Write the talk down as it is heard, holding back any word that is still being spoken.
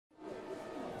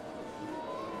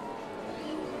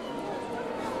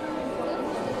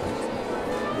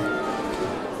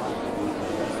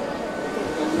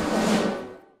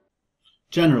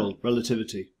General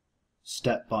relativity,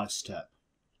 step by step.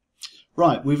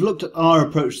 Right, we've looked at R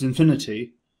approaches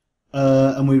infinity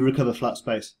and we recover flat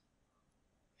space,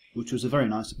 which was a very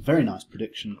nice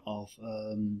prediction of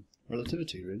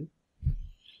relativity, really.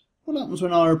 What happens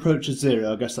when R approaches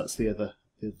 0? I guess that's the other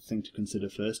thing to consider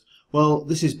first. Well,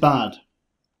 this is bad.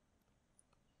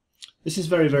 This is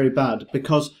very, very bad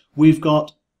because we've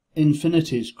got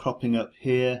infinities cropping up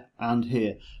here and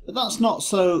here. But that's not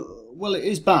so, well, it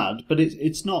is bad, but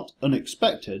it's not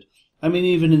unexpected. I mean,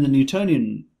 even in the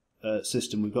Newtonian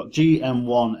system, we've got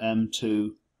gm1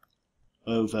 m2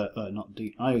 over, not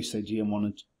d, I always say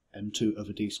gm1 and m2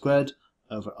 over d squared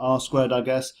over r squared, I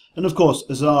guess. And of course,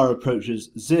 as r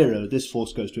approaches 0, this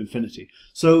force goes to infinity.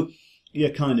 So you're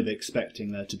kind of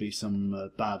expecting there to be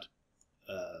some bad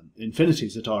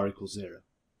infinities at r equals 0.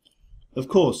 Of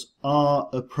course, r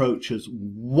approaches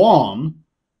 1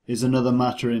 is another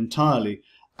matter entirely.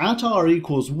 At r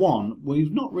equals 1,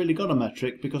 we've not really got a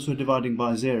metric because we're dividing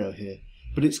by 0 here.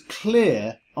 But it's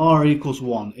clear r equals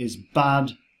 1 is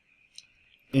bad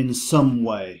in some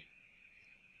way.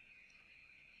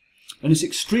 And it's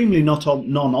extremely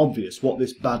non-obvious what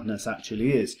this badness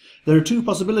actually is. There are two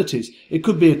possibilities. It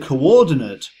could be a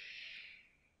coordinate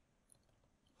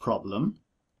problem,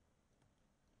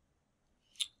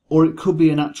 or it could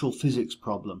be an actual physics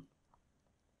problem.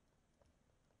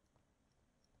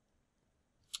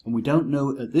 And we don't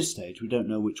know at this stage, we don't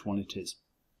know which one it is.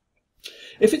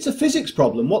 If it's a physics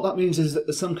problem, what that means is that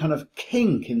there's some kind of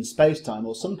kink in space-time,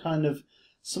 or some kind of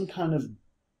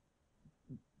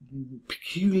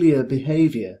peculiar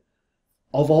behaviour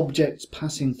of objects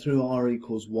passing through r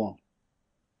equals 1.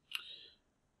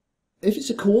 If it's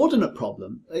a coordinate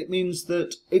problem, it means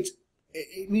that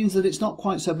it's not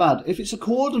quite so bad. If it's a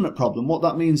coordinate problem, what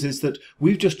that means is that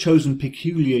we've just chosen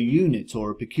peculiar units or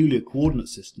a peculiar coordinate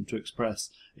system to express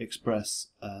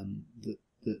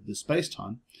the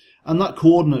space-time, and that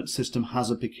coordinate system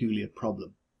has a peculiar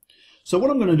problem. So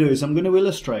what I'm going to do is I'm going to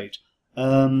illustrate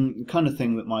the kind of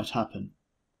thing that might happen.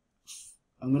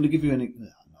 I'm going to give you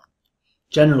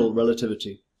general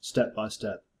relativity, step by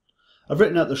step. I've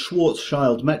written out the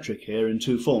Schwarzschild metric here in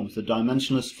two forms, the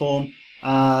dimensionless form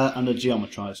and a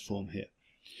geometrized form here.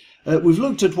 We've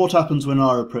looked at what happens when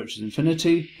r approaches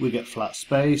infinity. We get flat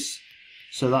space,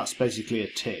 so that's basically a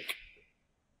tick.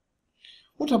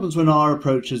 What happens when r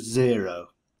approaches 0?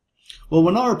 Well,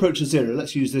 when r approaches 0,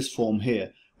 let's use this form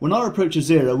here. When r approaches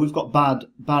 0, we've got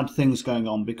bad things going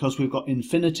on because we've got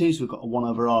infinities. We've got a 1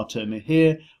 over r term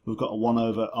here. We've got a 1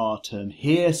 over r term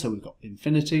here, so we've got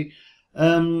infinity.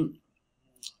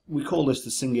 We call this the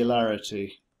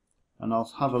singularity, and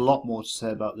I'll have a lot more to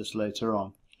say about this later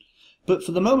on. But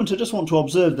for the moment, I just want to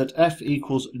observe that f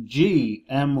equals g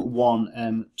m1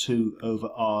 m2 over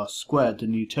r squared, the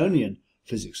Newtonian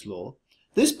physics law.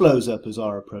 This blows up as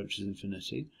r approaches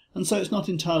infinity, and so it's not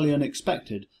entirely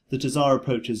unexpected that as r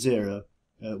approaches 0,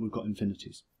 we've got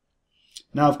infinities.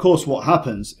 Now, of course, what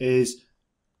happens is,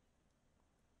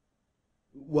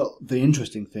 well, the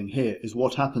interesting thing here is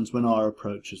what happens when r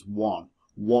approaches 1.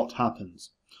 What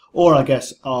happens? Or I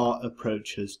guess r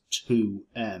approaches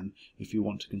 2m, if you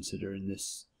want to consider in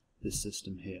this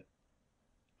system here.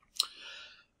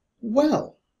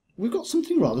 Well, we've got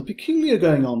something rather peculiar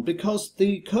going on because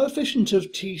the coefficient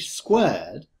of t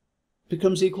squared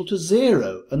becomes equal to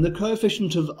 0, and the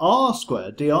coefficient of r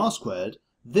squared, dr squared,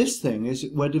 this thing is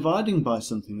we're dividing by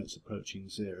something that's approaching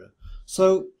 0.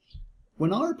 So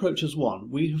when r approaches 1,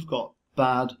 we have got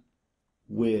bad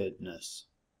weirdness.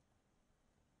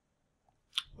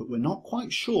 But we're not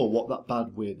quite sure what that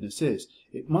bad weirdness is.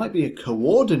 It might be a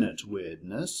coordinate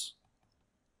weirdness,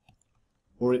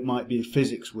 or it might be a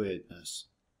physics weirdness.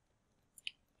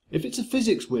 If it's a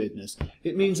physics weirdness,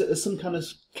 it means that there's some kind of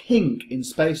kink in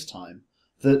space-time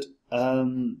that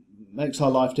makes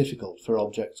our life difficult for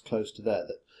objects close to there.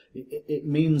 That it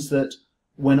means that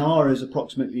when r is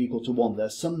approximately equal to 1,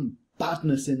 there's some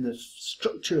badness in the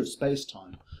structure of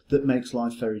space-time that makes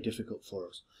life very difficult for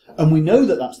us. And we know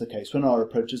that that's the case when r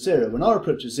approaches 0. When r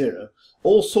approaches 0,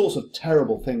 all sorts of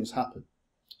terrible things happen.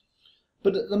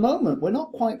 But at the moment, we're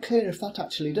not quite clear if that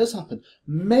actually does happen.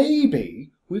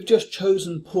 Maybe we've just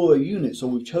chosen poor units, or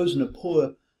we've chosen a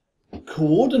poor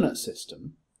coordinate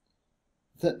system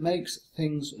that makes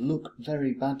things look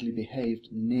very badly behaved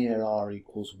near r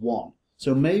equals 1.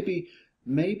 So maybe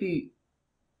the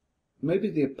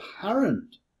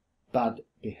apparent bad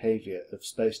behaviour of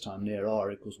space-time near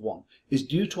r equals 1 is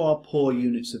due to our poor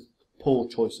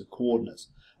choice of coordinates.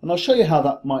 And I'll show you how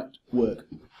that might work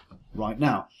right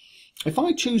now. If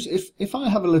I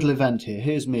have a little event here,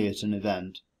 here's me at an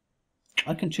event,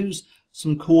 I can choose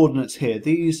some coordinates here.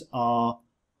 These are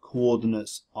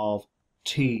coordinates of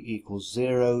t equals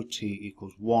 0, t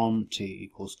equals 1, t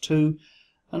equals 2,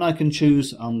 and I can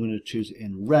choose, I'm going to choose it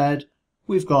in red.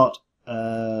 We've got,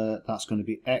 that's going to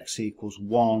be x equals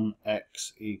 1,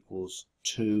 x equals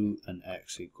 2, and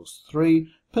x equals 3.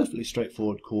 Perfectly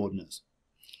straightforward coordinates.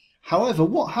 However,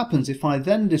 what happens if I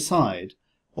then decide,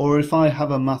 or if I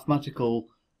have a mathematical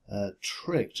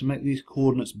trick to make these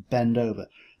coordinates bend over?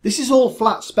 This is all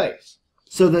flat space,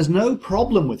 so there's no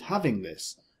problem with having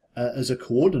this as a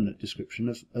coordinate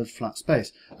description of flat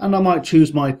space. And I might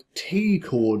choose my t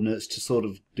coordinates to sort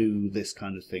of do this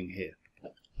kind of thing here.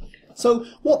 So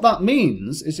what that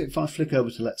means is if I flick over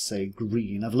to, let's say,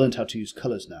 green, I've learned how to use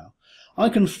colours now, I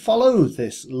can follow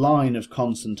this line of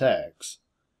constant x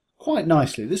quite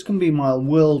nicely. This can be my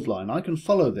world line. I can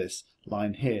follow this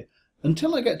line here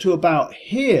until I get to about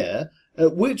here,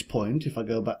 at which point, if I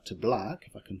go back to black,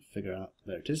 if I can figure out,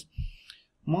 there it is,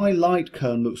 my light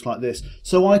cone looks like this.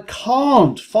 So I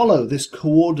can't follow this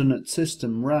coordinate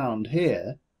system round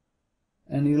here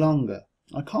any longer.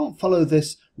 I can't follow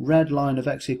this red line of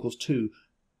x equals 2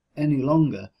 any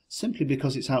longer, simply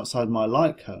because it's outside my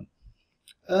light cone.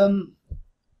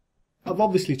 I've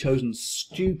obviously chosen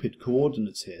stupid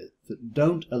coordinates here that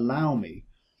don't allow me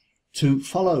to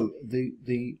follow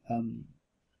the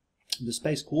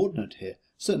space coordinate here,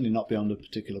 certainly not beyond a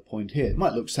particular point here. It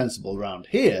might look sensible around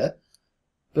here,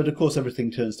 but of course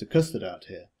everything turns to custard out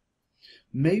here.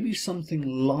 Maybe something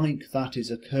like that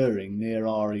is occurring near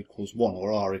r equals 1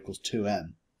 or r equals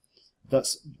 2m.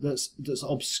 That's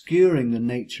obscuring the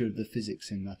nature of the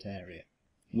physics in that area.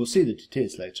 We'll see that it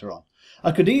is later on.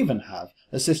 I could even have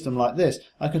a system like this.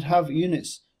 I could have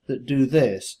units that do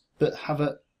this, but have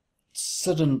a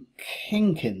sudden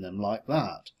kink in them like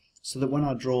that, so that when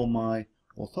I draw my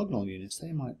orthogonal units,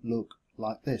 they might look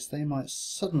like this. They might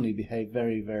suddenly behave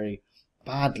very, very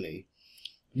badly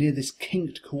near this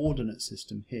kinked coordinate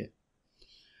system here.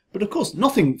 But of course,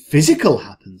 nothing physical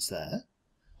happens there.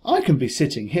 I can be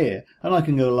sitting here, and I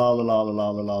can go la la la la la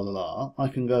la la la la. I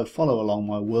can go follow along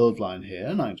my world line here,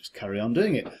 and I just carry on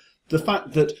doing it. The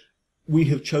fact that we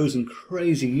have chosen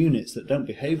crazy units that don't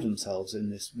behave themselves in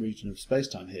this region of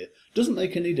space-time here doesn't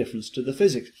make any difference to the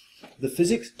physics. The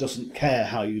physics doesn't care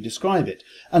how you describe it.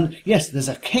 And yes, there's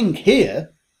a kink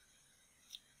here,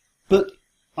 but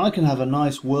I can have a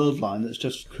nice world line that's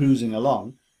just cruising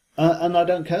along, and I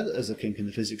don't care that there's a kink in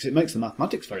the physics. It makes the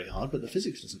mathematics very hard, but the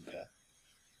physics doesn't care.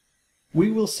 We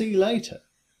will see later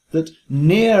that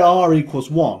near r equals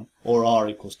 1, or r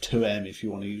equals 2m if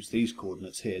you want to use these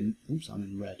coordinates here, oops, I'm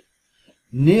in red.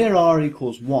 Near r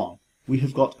equals 1, we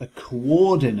have got a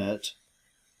coordinate,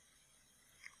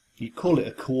 you call it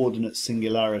a coordinate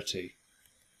singularity,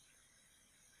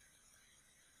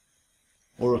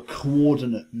 or a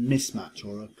coordinate mismatch,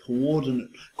 or a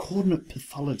coordinate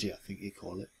pathology, I think you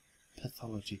call it,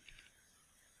 pathology.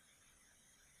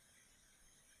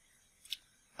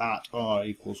 At r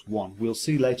equals 1. We'll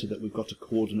see later that we've got a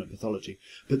coordinate pathology,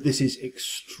 but this is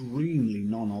extremely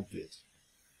non-obvious.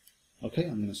 Okay,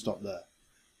 I'm going to stop there.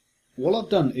 What I've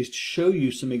done is to show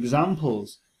you some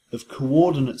examples of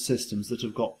coordinate systems that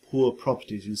have got poor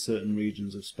properties in certain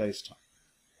regions of space-time.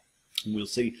 And we'll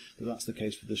see that that's the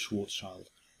case for the Schwarzschild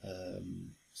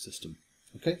system.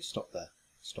 Okay, stop there.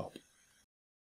 Stop.